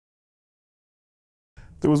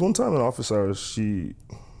There was one time in office hours, she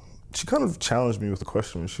kind of challenged me with a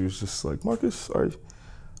question. She was just like, Marcus, are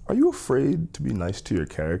you afraid to be nice to your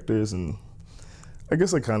characters? And I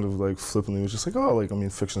guess I kind of like flippantly was just like, oh, like, I mean,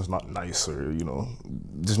 fiction's not nice, or, you know,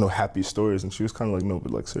 there's no happy stories. And she was kind of like, no,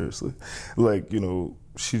 but like, seriously. Like, you know,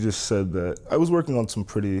 she just said that I was working on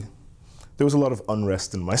there was a lot of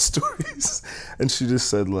unrest in my stories. And she just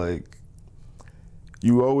said, like,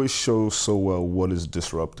 you always show so well what is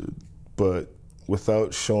disrupted, but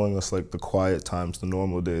without showing us like the quiet times, the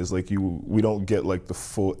normal days, like we don't get like the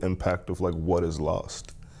full impact of like what is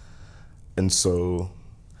lost. And so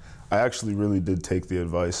I actually really did take the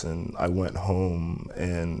advice, and I went home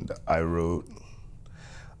and I wrote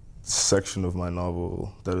a section of my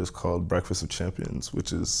novel that is called Breakfast of Champions,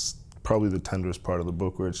 which is probably the tenderest part of the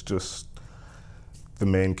book, where it's just the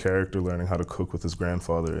main character learning how to cook with his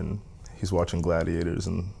grandfather, and he's watching gladiators,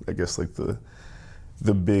 and I guess like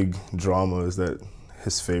the big drama is that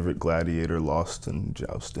his favorite gladiator lost in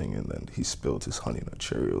jousting, and then he spilled his Honey Nut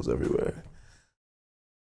Cheerios everywhere.